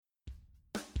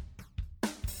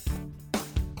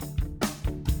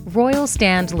Royal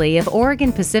Standley of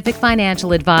Oregon Pacific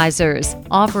Financial Advisors,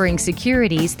 offering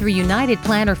securities through United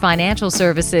Planner Financial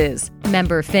Services.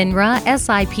 Member FINRA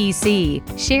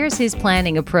SIPC, shares his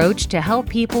planning approach to help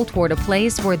people toward a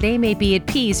place where they may be at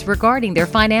peace regarding their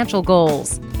financial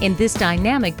goals. In this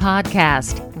dynamic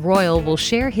podcast, Royal will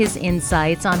share his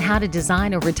insights on how to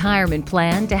design a retirement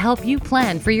plan to help you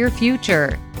plan for your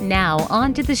future. Now,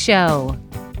 on to the show.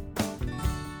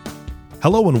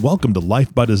 Hello and welcome to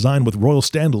Life by Design with Royal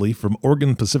Standley from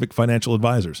Oregon Pacific Financial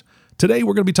Advisors. Today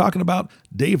we're going to be talking about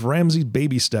Dave Ramsey's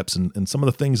baby steps and some of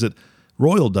the things that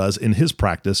Royal does in his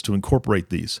practice to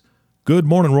incorporate these. Good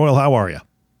morning, Royal. How are you?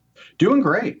 Doing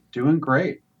great.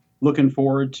 Looking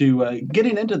forward to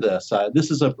getting into this. This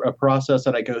is a process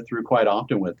that I go through quite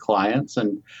often with clients,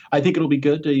 and I think it'll be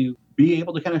good to be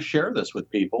able to kind of share this with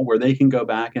people where they can go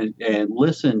back and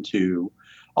listen to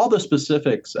all the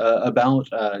specifics about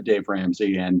Dave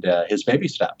Ramsey and his baby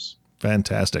steps.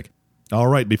 Fantastic. All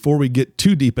right, before we get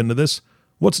too deep into this,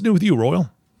 what's new with you,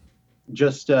 Royal?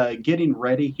 Just getting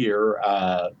ready here.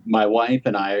 My wife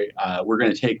and I, we're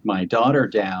going to take my daughter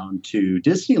down to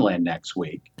Disneyland next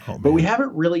week, but we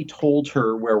haven't really told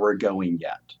her where we're going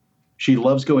yet. She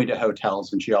loves going to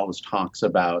hotels, and she always talks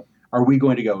about, are we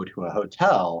going to go to a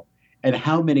hotel, and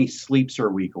how many sleeps are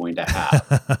we going to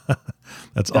have?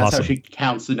 That's awesome. How she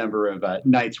counts the number of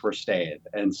nights we're staying.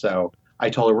 And so I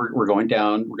told her we're going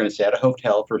down, we're going to stay at a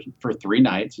hotel for 3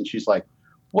 nights. And she's like,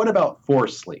 what about 4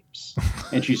 sleeps?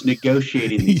 And she's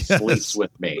negotiating these sleeps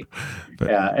with me.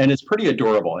 And it's pretty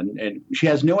adorable. And she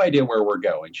has no idea where we're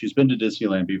going. She's been to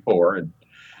Disneyland before,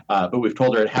 but we've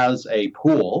told her it has a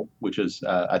pool, which is,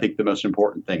 I think, the most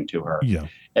important thing to her. Yeah.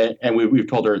 And we've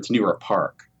told her it's near a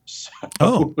park.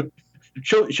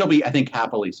 So she'll be, I think,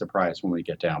 happily surprised when we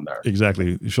get down there.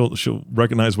 Exactly. She'll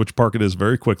recognize which park it is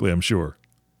very quickly, I'm sure.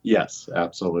 Yes,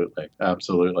 absolutely.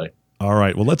 All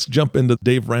right. Well, let's jump into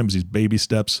Dave Ramsey's baby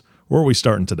steps. Where are we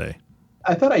starting today?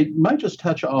 I thought I might just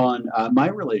touch on my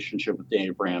relationship with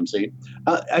Dave Ramsey.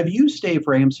 I've used Dave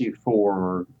Ramsey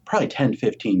for probably 10,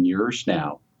 15 years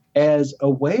now as a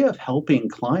way of helping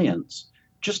clients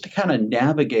just to kind of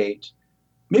navigate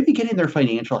maybe getting their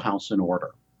financial house in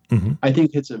order. Mm-hmm. I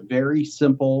think it's a very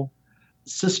simple,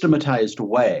 systematized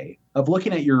way of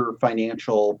looking at your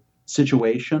financial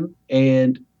situation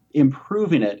and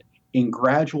improving it in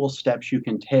gradual steps you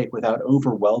can take without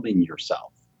overwhelming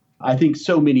yourself. I think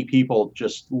so many people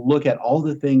just look at all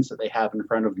the things that they have in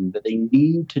front of them that they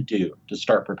need to do to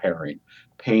start preparing,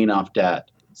 paying off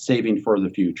debt, saving for the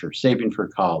future, saving for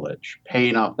college,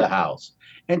 paying off the house,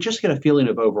 and just get a feeling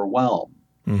of overwhelm.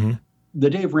 Mm-hmm. The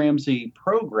Dave Ramsey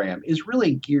program is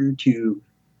really geared to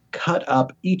cut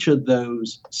up each of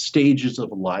those stages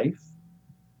of life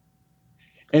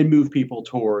and move people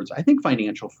towards, I think,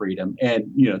 financial freedom.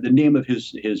 And, the name of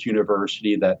his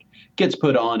university that gets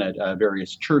put on at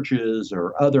various churches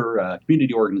or other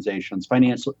community organizations,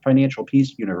 Financial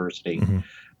Peace University, mm-hmm.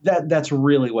 That's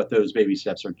really what those baby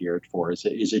steps are geared for,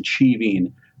 is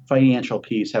achieving financial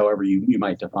peace, however you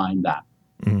might define that.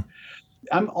 Mm-hmm.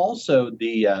 I'm also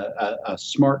the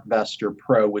Smart Vestor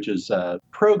Pro, which is a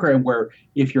program where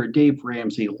if you're a Dave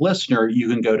Ramsey listener, you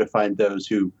can go to find those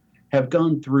who have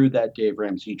gone through that Dave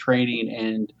Ramsey training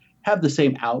and have the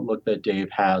same outlook that Dave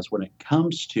has when it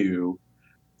comes to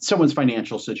someone's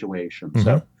financial situation. Mm-hmm.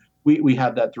 So we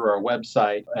have that through our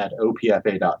website at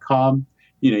opfa.com.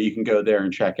 You can go there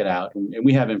and check it out, and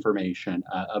we have information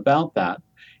about that.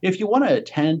 If you want to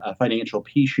attend a Financial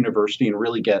Peace University and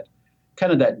really get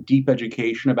kind of that deep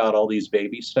education about all these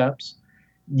baby steps,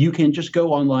 you can just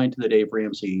go online to the Dave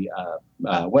Ramsey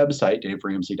website,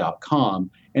 daveramsey.com,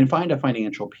 and find a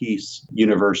Financial Peace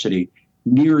University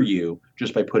near you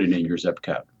just by putting in your zip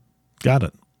code. Got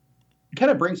it. It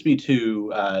kind of brings me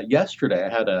to yesterday. I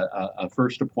had a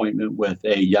first appointment with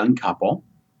a young couple.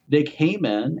 They came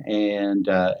in and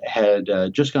had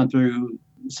just gone through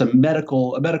a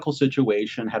medical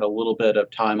situation, had a little bit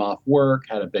of time off work,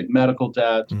 had a big medical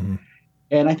debt. Mm-hmm.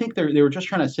 And I think they were just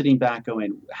kind of sitting back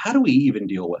going, how do we even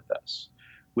deal with this?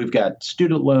 We've got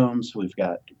student loans, we've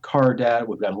got car debt,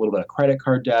 we've got a little bit of credit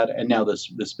card debt, and now this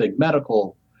big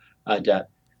medical debt.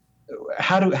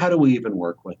 How do we even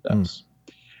work with this?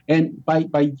 And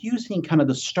by using kind of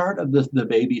the start of the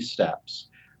baby steps,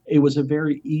 it was a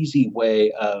very easy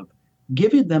way of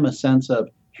giving them a sense of,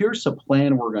 here's a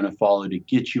plan we're going to follow to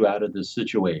get you out of this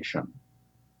situation.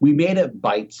 We made it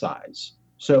bite-sized.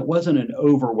 So it wasn't an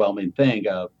overwhelming thing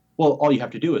of, well, all you have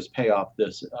to do is pay off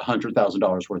this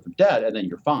 $100,000 worth of debt and then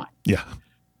you're fine. Yeah.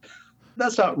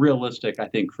 That's not realistic, I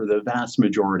think, for the vast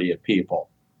majority of people.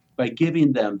 By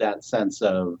giving them that sense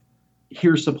of,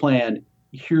 here's the plan,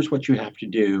 here's what you have to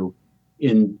do,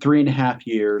 in 3.5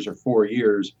 years or 4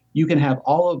 years, you can have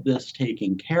all of this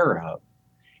taken care of.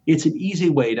 It's an easy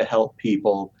way to help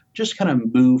people just kind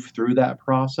of move through that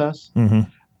process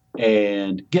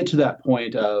and get to that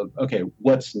point of, okay,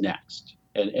 what's next?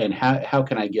 And how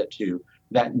can I get to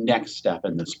that next step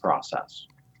in this process?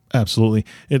 Absolutely.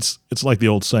 It's like the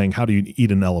old saying, how do you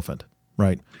eat an elephant,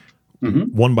 right?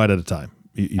 One bite at a time.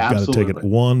 You've got to take it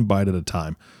one bite at a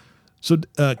time. So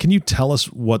can you tell us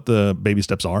what the baby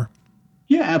steps are?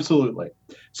 Yeah, absolutely.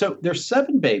 So there's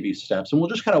 7 baby steps, and we'll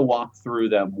just kind of walk through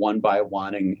them one by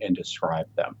one and describe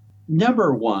them.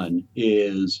 Number one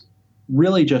is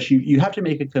really just you have to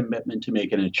make a commitment to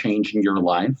making a change in your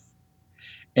life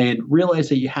and realize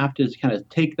that you have to kind of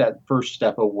take that first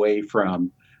step away from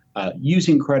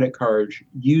using credit cards,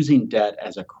 using debt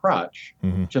as a crutch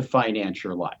to finance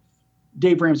your life.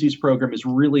 Dave Ramsey's program is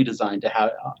really designed to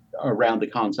have around the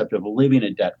concept of living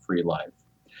a debt-free life.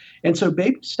 And so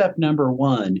baby step number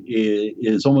one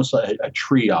is almost a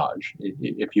triage,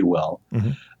 if you will,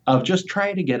 of just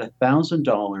trying to get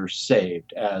 $1,000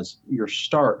 saved as your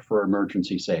start for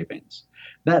emergency savings.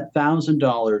 That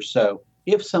 $1,000, so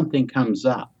if something comes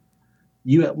up,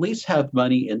 you at least have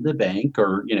money in the bank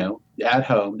or, at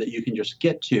home that you can just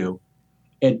get to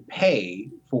and pay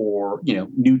for,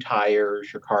 new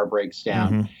tires, your car breaks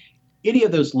down, any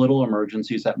of those little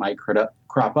emergencies that might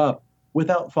crop up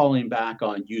without falling back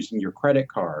on using your credit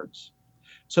cards.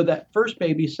 So that first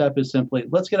baby step is simply,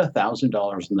 let's get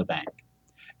 $1,000 in the bank.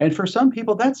 And for some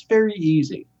people, that's very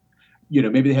easy.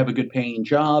 Maybe they have a good paying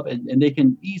job and they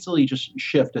can easily just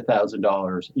shift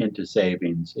 $1,000 into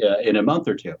savings in a month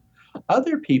or two.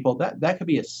 Other people, that could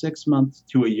be a 6 month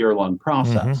to a year long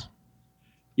process.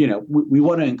 We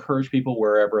want to encourage people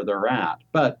wherever they're at,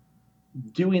 but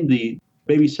doing the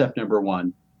baby step number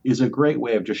one is a great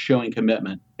way of just showing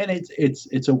commitment. And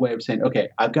it's a way of saying, okay,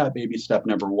 I've got baby step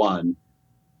number one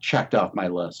checked off my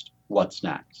list. What's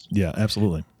next? Yeah,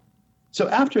 absolutely. So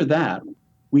after that,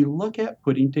 we look at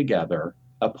putting together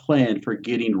a plan for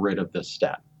getting rid of this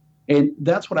debt. And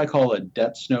that's what I call a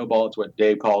debt snowball. It's what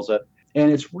Dave calls it.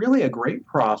 And it's really a great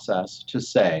process to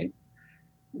say,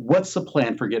 what's the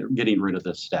plan for getting rid of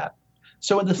this debt?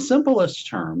 So in the simplest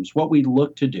terms, what we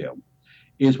look to do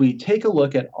is we take a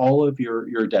look at all of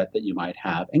your debt that you might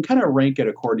have and kind of rank it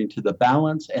according to the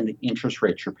balance and the interest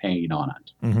rates you're paying on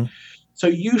it. So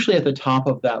usually at the top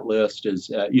of that list is,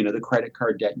 the credit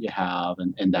card debt you have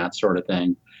and that sort of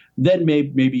thing. Then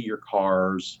maybe your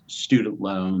cars, student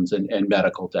loans, and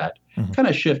medical debt kind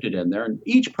of shifted in there. And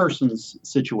each person's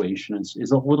situation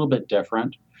is a little bit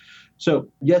different. So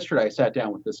yesterday I sat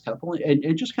down with this couple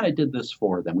and just kind of did this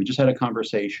for them. We just had a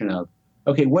conversation of,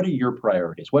 okay, what are your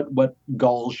priorities? What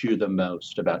galls you the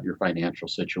most about your financial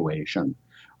situation?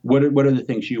 What are the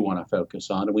things you want to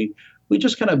focus on? And we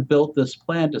just kind of built this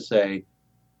plan to say,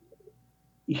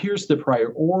 here's the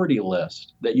priority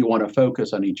list that you want to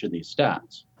focus on each of these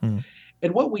stats.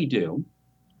 And what we do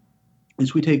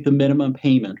is we take the minimum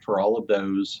payment for all of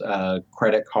those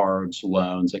credit cards,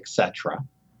 loans, etc.,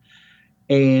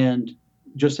 and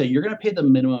just say you're going to pay the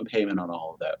minimum payment on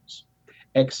all of those,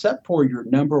 except for your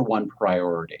number one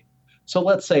priority. So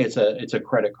let's say it's a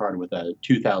credit card with a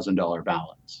 $2,000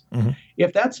 balance.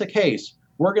 If that's the case,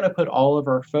 we're going to put all of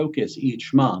our focus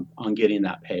each month on getting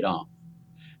that paid off.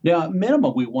 Now, at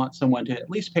minimum, we want someone to at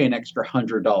least pay an extra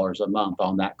 $100 a month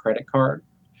on that credit card.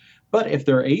 But if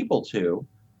they're able to,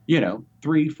 $300,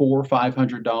 $400,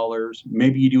 $500,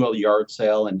 maybe you do a yard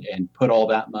sale and put all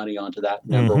that money onto that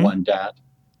number one debt.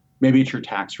 Maybe it's your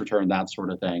tax return, that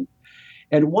sort of thing.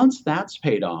 And once that's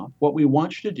paid off, what we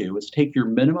want you to do is take your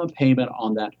minimum payment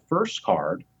on that first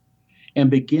card and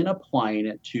begin applying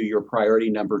it to your priority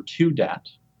number 2 debt.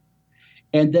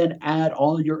 And then add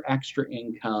all your extra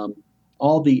income,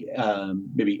 all the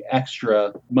maybe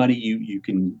extra money you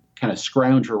can kind of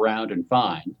scrounge around and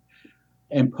find,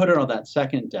 and put it on that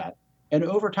second debt. And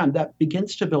over time, that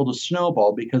begins to build a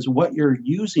snowball because what you're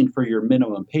using for your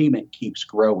minimum payment keeps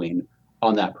growing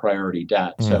on that priority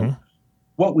debt. So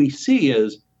what we see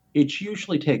is it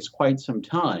usually takes quite some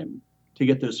time to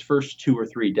get those first 2 or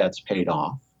 3 debts paid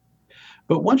off.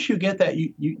 But once you get that,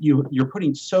 you're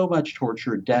putting so much towards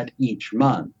your debt each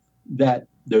month that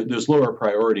those lower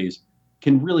priorities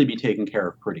can really be taken care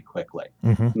of pretty quickly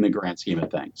in the grand scheme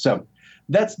of things. So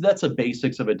that's the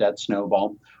basics of a debt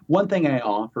snowball. One thing I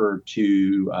offer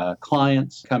to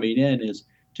clients coming in is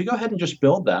to go ahead and just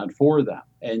build that for them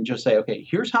and just say, okay,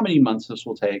 here's how many months this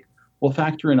will take. We'll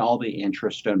factor in all the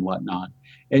interest and whatnot,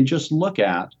 and just look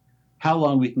at how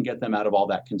long we can get them out of all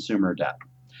that consumer debt.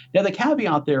 Now, the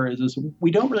caveat there is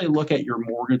we don't really look at your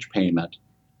mortgage payment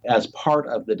as part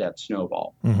of the debt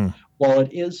snowball. While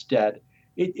it is debt,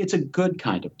 it's a good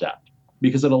kind of debt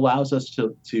because it allows us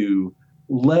to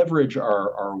leverage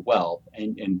our wealth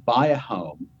and buy a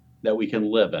home that we can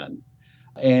live in.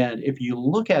 And if you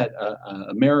look at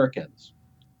Americans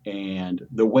and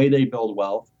the way they build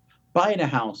wealth, buying a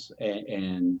house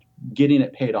and getting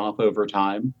it paid off over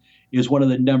time is one of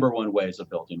the number one ways of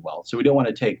building wealth. So we don't want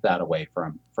to take that away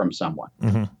from someone.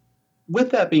 Mm-hmm.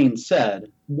 With that being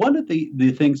said, one of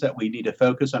the things that we need to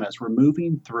focus on as we're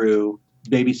moving through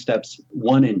baby steps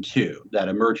 1 and 2, that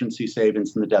emergency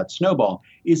savings and the debt snowball,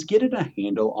 is getting a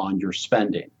handle on your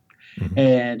spending. Mm-hmm.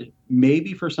 And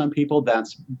maybe for some people,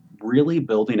 that's really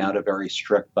building out a very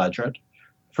strict budget.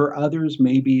 For others,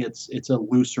 maybe it's a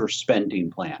looser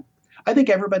spending plan. I think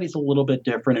everybody's a little bit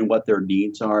different in what their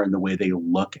needs are and the way they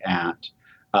look at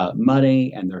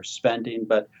money and their spending.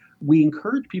 But we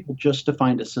encourage people just to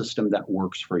find a system that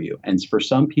works for you. And for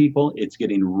some people, it's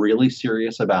getting really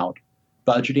serious about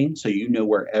budgeting, so you know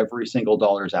where every single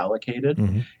dollar is allocated.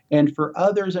 Mm-hmm. And for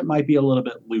others, it might be a little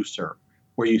bit looser,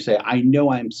 where you say, I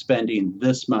know I'm spending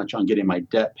this much on getting my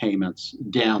debt payments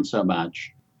down so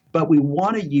much, but we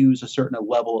want to use a certain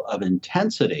level of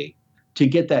intensity to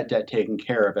get that debt taken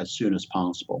care of as soon as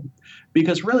possible.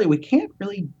 Because really, we can't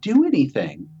really do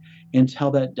anything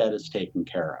until that debt is taken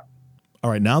care of.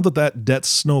 All right, now that debt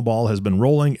snowball has been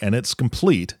rolling and it's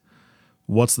complete,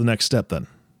 what's the next step then?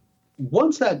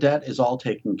 Once that debt is all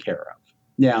taken care of,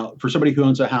 now, for somebody who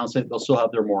owns a house, they'll still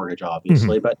have their mortgage,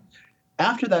 obviously, but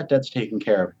after that debt's taken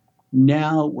care of,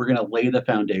 now we're going to lay the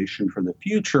foundation for the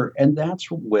future, and that's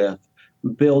with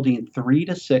building 3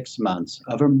 to 6 months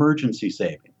of emergency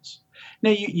savings.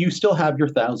 Now, you still have your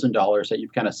 $1,000 that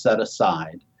you've kind of set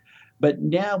aside, but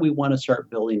now we want to start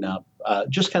building up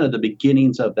just kind of the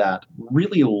beginnings of that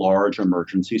really large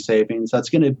emergency savings that's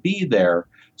going to be there,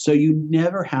 so you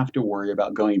never have to worry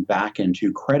about going back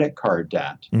into credit card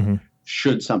debt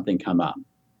should something come up.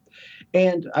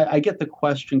 And I get the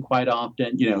question quite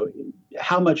often,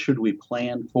 how much should we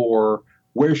plan for?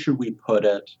 Where should we put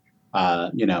it?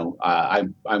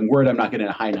 I'm worried I'm not getting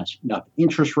a high enough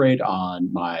interest rate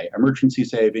on my emergency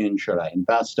savings. Should I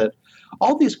invest it?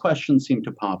 All these questions seem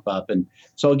to pop up. And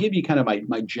so I'll give you kind of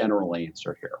my general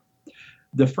answer here.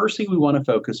 The first thing we want to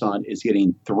focus on is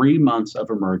getting 3 months of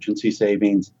emergency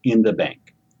savings in the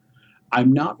bank.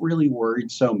 I'm not really worried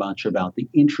so much about the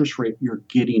interest rate you're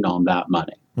getting on that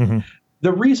money. Mm-hmm.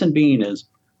 The reason being is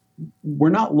we're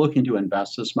not looking to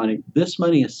invest this money. This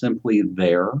money is simply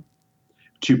there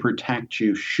to protect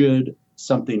you should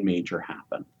something major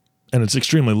happen. And it's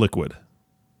extremely liquid.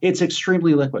 It's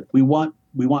extremely liquid. We want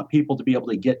people to be able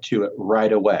to get to it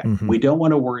right away. Mm-hmm. We don't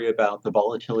want to worry about the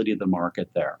volatility of the market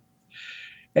there.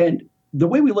 And the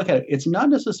way we look at it, it's not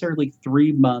necessarily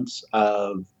 3 months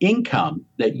of income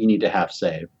that you need to have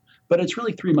saved, but it's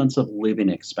really 3 months of living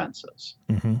expenses.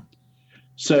 Mm-hmm.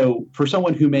 So for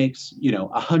someone who makes,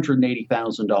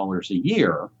 $180,000 a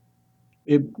year,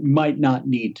 it might not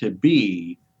need to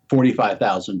be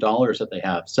 $45,000 that they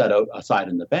have set aside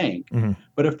in the bank. Mm-hmm.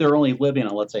 But if they're only living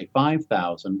on, let's say,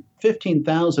 $5,000,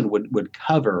 $15,000 would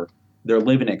cover their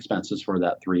living expenses for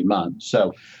that 3 months.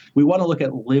 So we want to look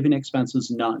at living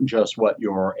expenses, not just what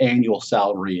your annual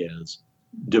salary is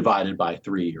divided by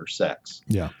 3 or 6.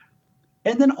 Yeah.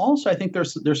 And then also, I think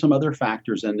there's some other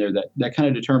factors in there that kind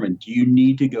of determine, do you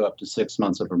need to go up to 6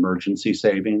 months of emergency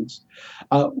savings?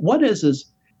 One is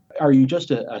are you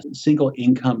just a single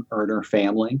income earner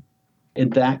family? In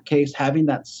that case, having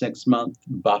that 6-month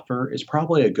buffer is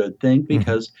probably a good thing,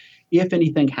 because if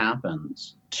anything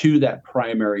happens to that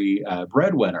primary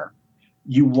breadwinner,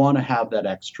 you want to have that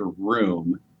extra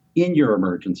room in your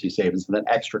emergency savings and that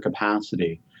extra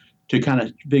capacity to kind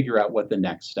of figure out what the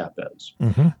next step is.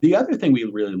 Mm-hmm. The other thing we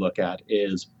really look at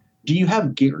is, do you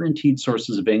have guaranteed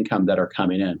sources of income that are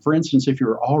coming in? For instance, if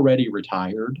you're already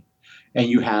retired and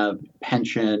you have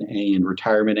pension and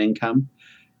retirement income,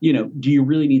 do you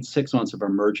really need 6 months of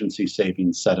emergency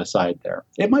savings set aside there?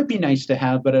 It might be nice to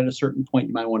have, but at a certain point,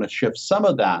 you might want to shift some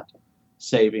of that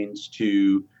savings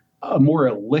to a more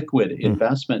liquid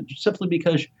investment, simply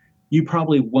because you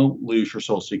probably won't lose your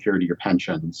Social Security or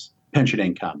pension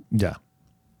income. Yeah,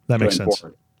 that makes sense.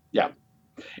 Forward. Yeah.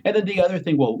 And then the other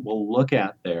thing we'll look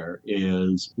at there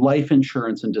is life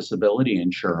insurance and disability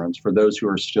insurance for those who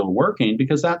are still working,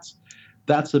 because that's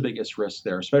the biggest risk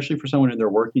there, especially for someone in their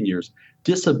working years.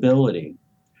 Disability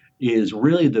is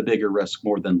really the bigger risk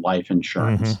more than life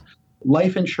insurance. Mm-hmm.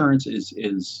 Life insurance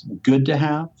is good to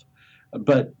have,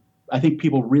 but I think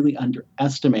people really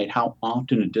underestimate how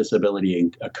often a disability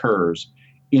occurs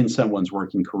in someone's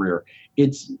working career.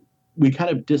 We kind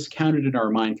of discount it in our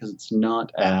mind because it's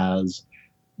not as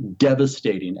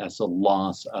devastating as the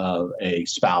loss of a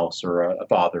spouse or a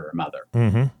father or mother.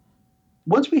 Mm-hmm.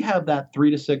 Once we have that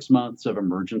 3 to 6 months of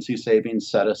emergency savings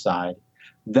set aside,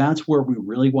 that's where we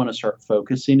really want to start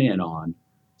focusing in on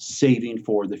saving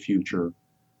for the future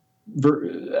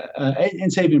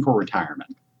and saving for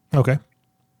retirement. Okay.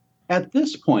 At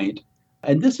this point,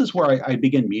 and this is where I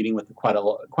begin meeting with quite a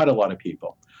lot of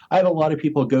people. I have a lot of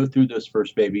people go through those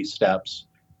first baby steps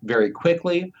very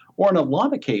quickly, or in a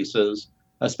lot of cases,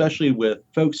 especially with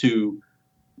folks who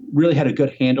really had a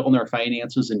good handle on their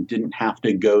finances and didn't have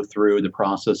to go through the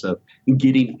process of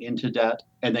getting into debt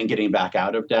and then getting back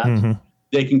out of debt. Mm-hmm.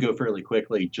 They can go fairly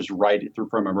quickly, just right through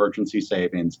from emergency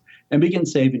savings and begin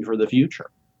saving for the future.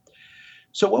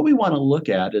 So what we want to look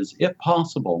at is, if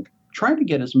possible, trying to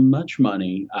get as much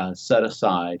money set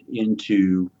aside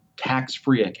into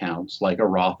tax-free accounts like a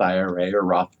Roth IRA or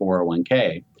Roth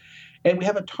 401k. And we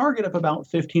have a target of about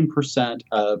 15%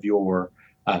 of your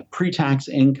pre-tax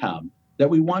income that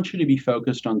we want you to be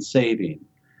focused on saving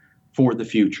for the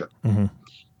future. Mm-hmm.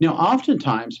 Now,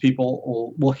 oftentimes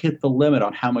people will hit the limit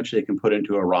on how much they can put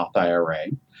into a Roth IRA.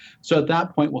 So at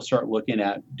that point, we'll start looking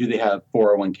at, do they have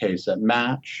 401ks that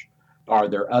match? Are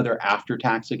there other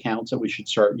after-tax accounts that we should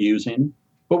start using?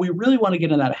 But we really want to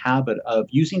get in that habit of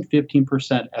using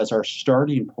 15% as our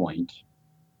starting point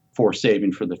for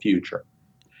saving for the future.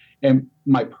 And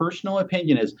my personal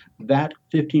opinion is that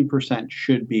 15%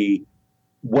 should be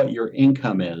what your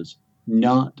income is,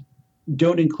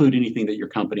 don't include anything that your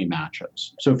company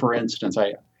matches. So for instance,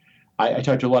 I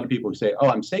talk to a lot of people who say, oh,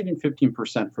 I'm saving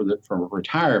 15% for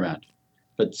retirement,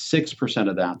 but 6%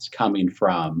 of that's coming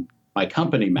from my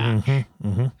company match. Mm-hmm.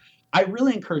 Mm-hmm. I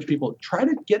really encourage people, try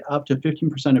to get up to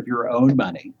 15% of your own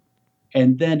money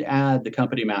and then add the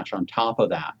company match on top of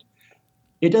that.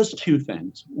 It does two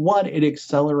things. One, it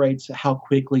accelerates how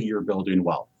quickly you're building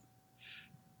wealth.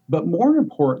 But more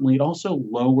importantly, it also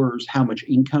lowers how much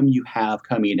income you have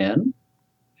coming in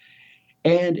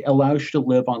and allows you to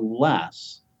live on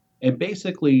less, and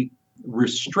basically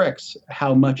restricts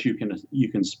how much you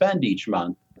can spend each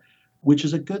month, which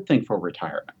is a good thing for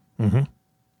retirement. Mm-hmm.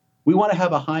 We want to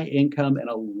have a high income and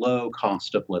a low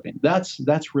cost of living. That's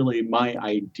really my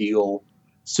ideal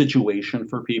situation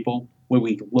for people when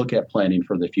we look at planning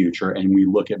for the future and we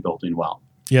look at building wealth.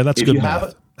 Yeah, that's good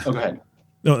math. Go ahead.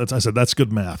 No, I said that's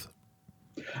good math.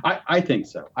 I think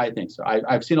so.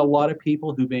 I've seen a lot of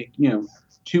people who make $200,000,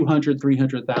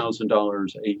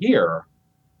 $300,000 a year,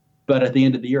 but at the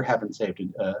end of the year haven't saved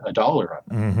a dollar of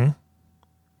it. Mm-hmm.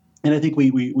 And I think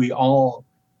we all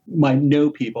might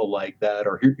know people like that,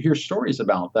 or hear stories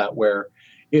about that, where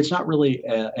it's not really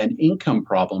an income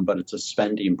problem, but it's a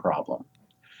spending problem.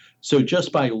 So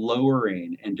just by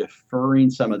lowering and deferring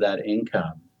some of that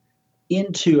income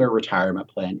into a retirement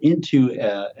plan, into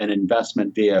an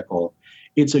investment vehicle,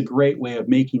 it's a great way of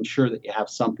making sure that you have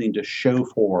something to show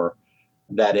for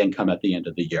that income at the end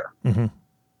of the year. Mm-hmm.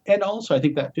 And also, I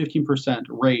think that 15%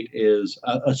 rate is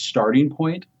a starting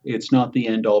point. It's not the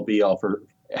end-all, be-all for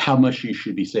how much you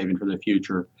should be saving for the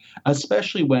future,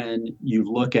 especially when you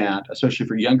look at, especially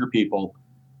for younger people,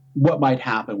 what might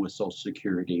happen with Social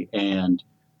Security and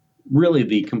really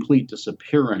the complete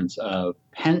disappearance of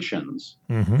pensions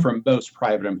Mm-hmm. from most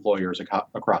private employers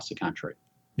across the country.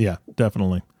 Yeah,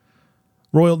 definitely.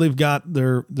 Royal, they're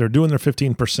doing their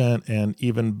 15%, and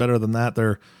even better than that,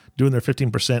 they're doing their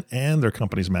 15% and their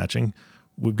company's matching.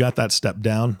 We've got that step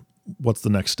down. What's the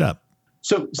next step?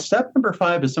 So step number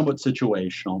 5 is somewhat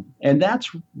situational, and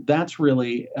that's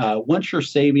really once you're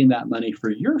saving that money for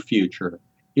your future,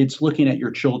 it's looking at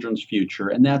your children's future,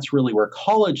 and that's really where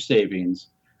college savings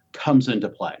comes into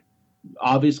play.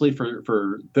 Obviously,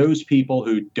 for those people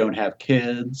who don't have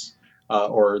kids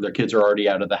or their kids are already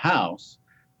out of the house,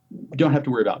 don't have to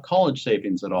worry about college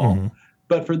savings at all. Mm-hmm.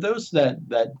 But for those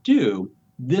that do,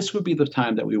 this would be the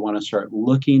time that we want to start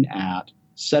looking at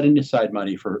setting aside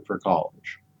money for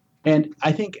college. And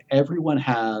I think everyone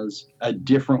has a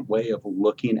different way of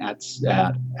looking at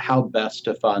how best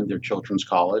to fund their children's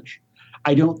college.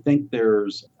 I don't think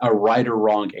there's a right or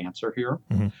wrong answer here.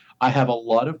 Mm-hmm. I have a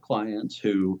lot of clients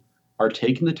who are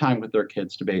taking the time with their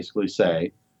kids to basically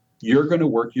say, you're going to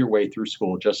work your way through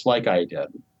school just like I did.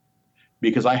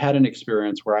 Because I had an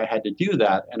experience where I had to do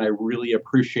that, and I really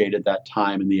appreciated that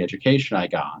time and the education I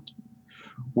got.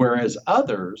 Whereas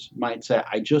others might say,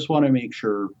 I just want to make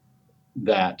sure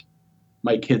that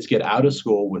my kids get out of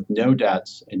school with no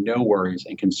debts and no worries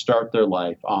and can start their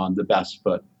life on the best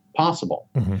foot possible.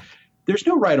 Mm-hmm. There's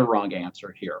no right or wrong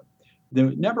answer here. The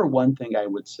number one thing I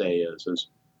would say is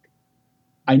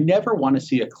I never want to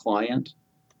see a client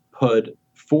put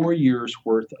 4 years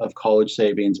worth of college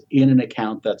savings in an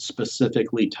account that's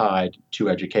specifically tied to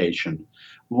education,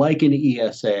 like an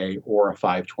ESA or a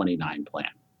 529 plan.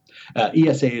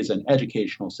 ESA is an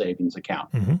educational savings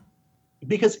account. Mm-hmm.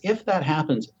 Because if that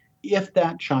happens, if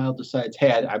that child decides,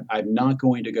 hey, I'm not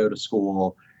going to go to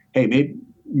school, hey,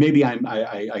 maybe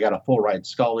I got a full ride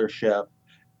scholarship.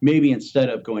 Maybe instead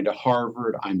of going to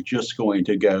Harvard, I'm just going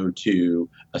to go to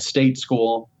a state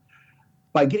school.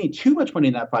 By getting too much money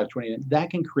in that 529, that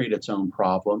can create its own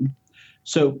problem.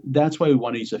 So that's why we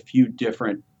want to use a few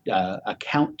different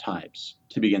account types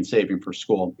to begin saving for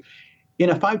school. In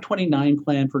a 529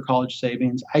 plan for college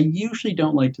savings, I usually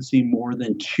don't like to see more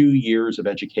than 2 years of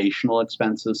educational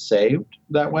expenses saved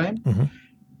that way. Mm-hmm.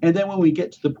 And then when we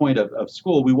get to the point of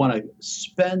school, we want to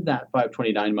spend that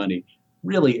 529 money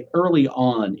really early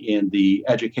on in the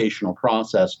educational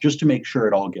process just to make sure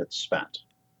it all gets spent.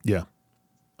 Yeah.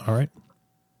 All right.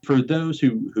 For those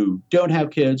who don't have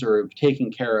kids or have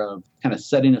taken care of kind of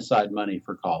setting aside money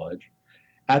for college,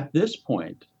 at this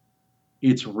point,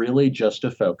 it's really just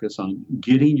a focus on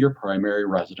getting your primary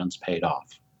residence paid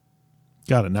off.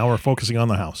 Got it. Now we're focusing on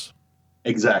the house.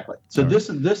 Exactly. So this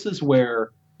is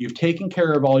where you've taken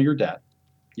care of all your debt.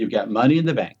 You've got money in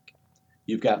the bank.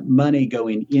 You've got money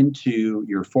going into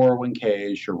your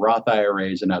 401ks, your Roth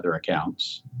IRAs, and other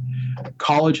accounts.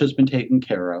 College has been taken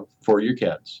care of for your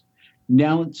kids.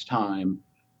 Now it's time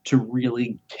to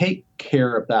really take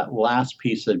care of that last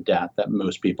piece of debt that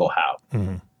most people have.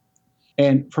 Mm-hmm.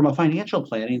 And from a financial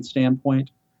planning standpoint,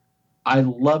 I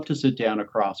love to sit down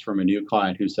across from a new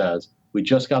client who says, we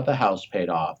just got the house paid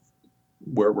off,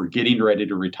 we're getting ready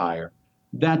to retire.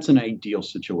 That's an ideal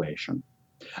situation.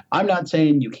 I'm not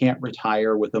saying you can't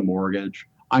retire with a mortgage.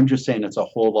 I'm just saying it's a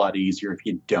whole lot easier if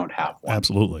you don't have one.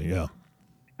 Absolutely, yeah.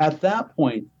 At that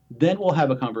point, then we'll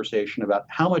have a conversation about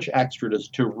how much extra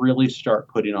to really start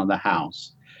putting on the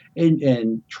house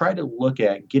and try to look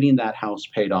at getting that house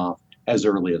paid off as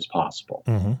early as possible.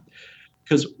 Mm-hmm.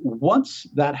 Because once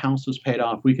that house is paid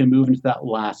off, we can move into that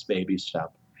last baby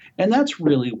step. And that's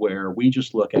really where we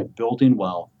just look at building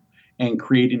wealth and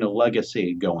creating a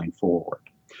legacy going forward.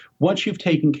 Once you've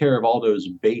taken care of all those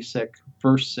basic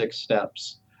first 6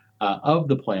 steps of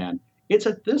the plan, it's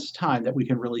at this time that we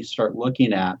can really start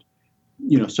looking at,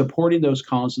 supporting those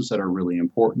causes that are really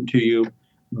important to you,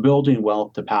 building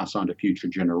wealth to pass on to future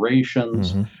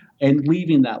generations, Mm-hmm. and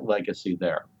leaving that legacy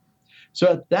there. So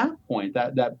at that point,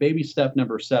 that baby step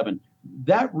number 7,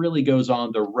 that really goes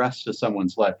on the rest of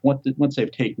someone's life once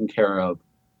they've taken care of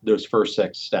those first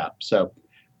 6 steps. So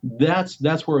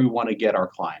that's where we want to get our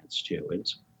clients to.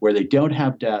 It's where they don't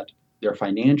have debt, they're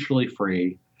financially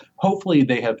free. Hopefully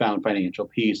they have found financial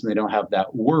peace and they don't have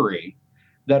that worry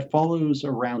that follows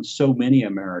around so many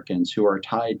Americans who are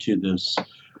tied to this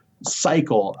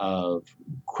cycle of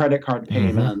credit card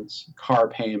payments, mm-hmm. car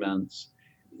payments,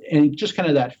 and just kind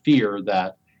of that fear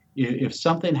that if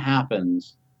something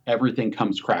happens, everything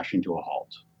comes crashing to a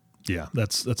halt. Yeah,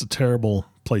 that's a terrible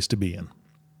place to be in.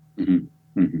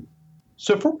 Mm-hmm. Mm-hmm.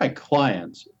 So for my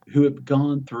clients who have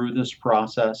gone through this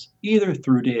process, either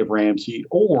through Dave Ramsey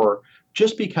or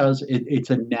just because it's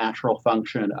a natural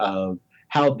function of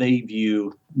how they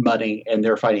view money and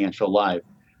their financial life,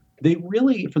 they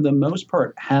really, for the most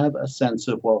part, have a sense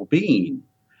of well-being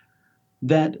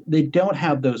that they don't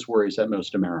have those worries that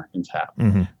most Americans have.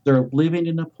 Mm-hmm. They're living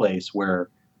in a place where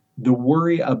the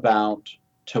worry about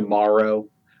tomorrow,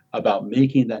 about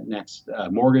making that next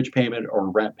mortgage payment or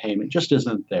rent payment just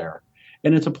isn't there.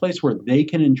 And it's a place where they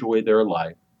can enjoy their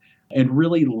life and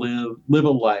really live a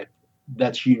life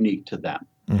that's unique to them.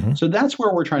 Mm-hmm. So that's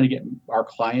where we're trying to get our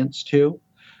clients to.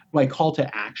 My call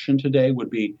to action today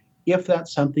would be, if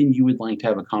that's something you would like to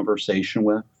have a conversation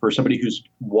with, for somebody who's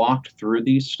walked through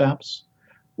these steps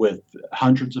with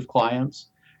hundreds of clients,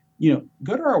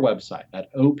 go to our website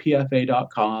at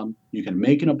opfa.com. You can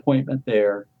make an appointment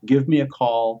there, give me a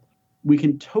call. We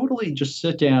can totally just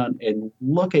sit down and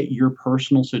look at your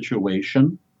personal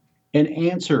situation and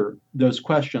answer those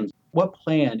questions. What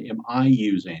plan am I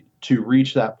using to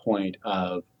reach that point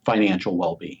of financial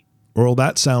well-being? Well,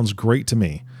 that sounds great to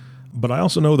me. But I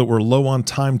also know that we're low on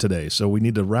time today, so we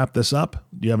need to wrap this up.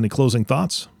 Do you have any closing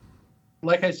thoughts?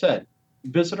 Like I said,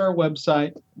 visit our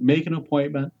website, make an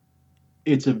appointment.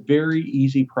 It's a very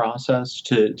easy process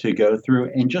to go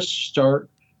through and just start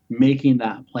making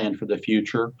that plan for the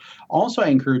future. Also, I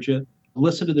encourage you,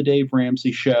 listen to the Dave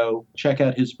Ramsey Show, check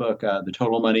out his book, The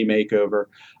Total Money Makeover.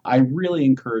 I really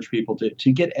encourage people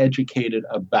to get educated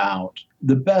about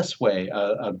the best way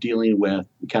of dealing with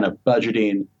kind of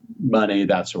budgeting, money,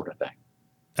 that sort of thing.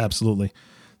 Absolutely.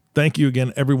 Thank you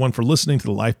again, everyone, for listening to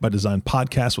the Life by Design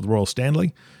podcast with Royal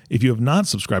Stanley. If you have not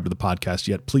subscribed to the podcast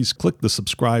yet, please click the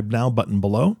subscribe now button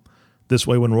below. This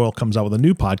way, when Royal comes out with a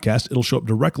new podcast, it'll show up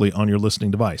directly on your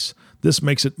listening device. This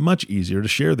makes it much easier to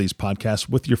share these podcasts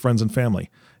with your friends and family.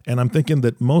 And I'm thinking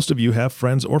that most of you have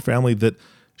friends or family that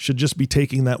should just be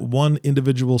taking that one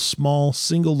individual, small,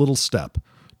 single little step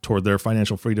toward their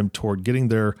financial freedom, toward getting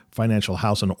their financial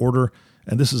house in order.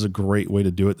 And this is a great way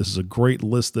to do it. This is a great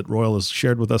list that Royal has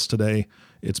shared with us today.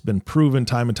 It's been proven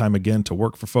time and time again to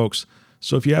work for folks.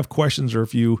 So if you have questions or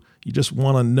if you just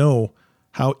want to know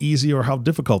how easy or how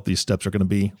difficult these steps are going to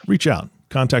be, reach out.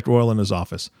 Contact Royal in his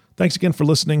office. Thanks again for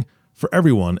listening. For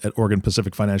everyone at Oregon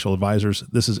Pacific Financial Advisors,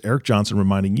 this is Eric Johnson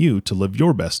reminding you to live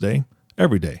your best day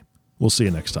every day. We'll see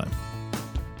you next time.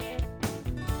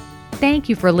 Thank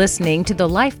you for listening to the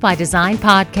Life by Design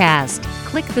podcast.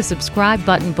 Click the subscribe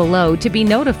button below to be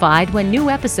notified when new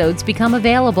episodes become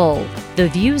available. The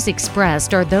views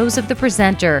expressed are those of the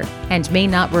presenter and may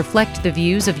not reflect the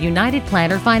views of United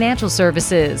Planner Financial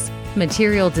Services.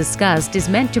 Material discussed is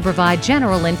meant to provide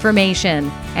general information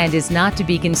and is not to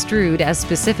be construed as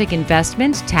specific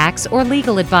investment, tax, or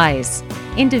legal advice.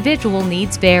 Individual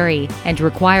needs vary and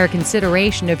require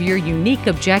consideration of your unique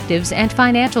objectives and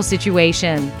financial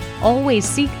situation. Always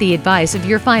seek the advice of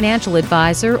your financial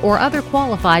advisor or other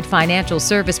qualified financial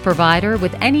service provider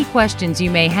with any questions you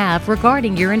may have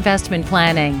regarding your investment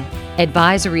planning.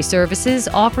 Advisory services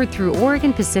offered through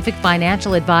Oregon Pacific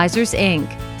Financial Advisors,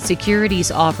 Inc.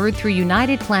 Securities offered through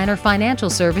United Planner Financial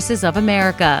Services of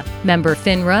America, member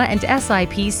FINRA and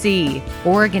SIPC.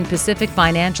 Oregon Pacific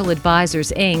Financial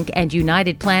Advisors, Inc. and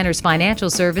United Planners Financial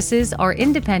Services are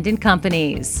independent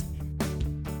companies.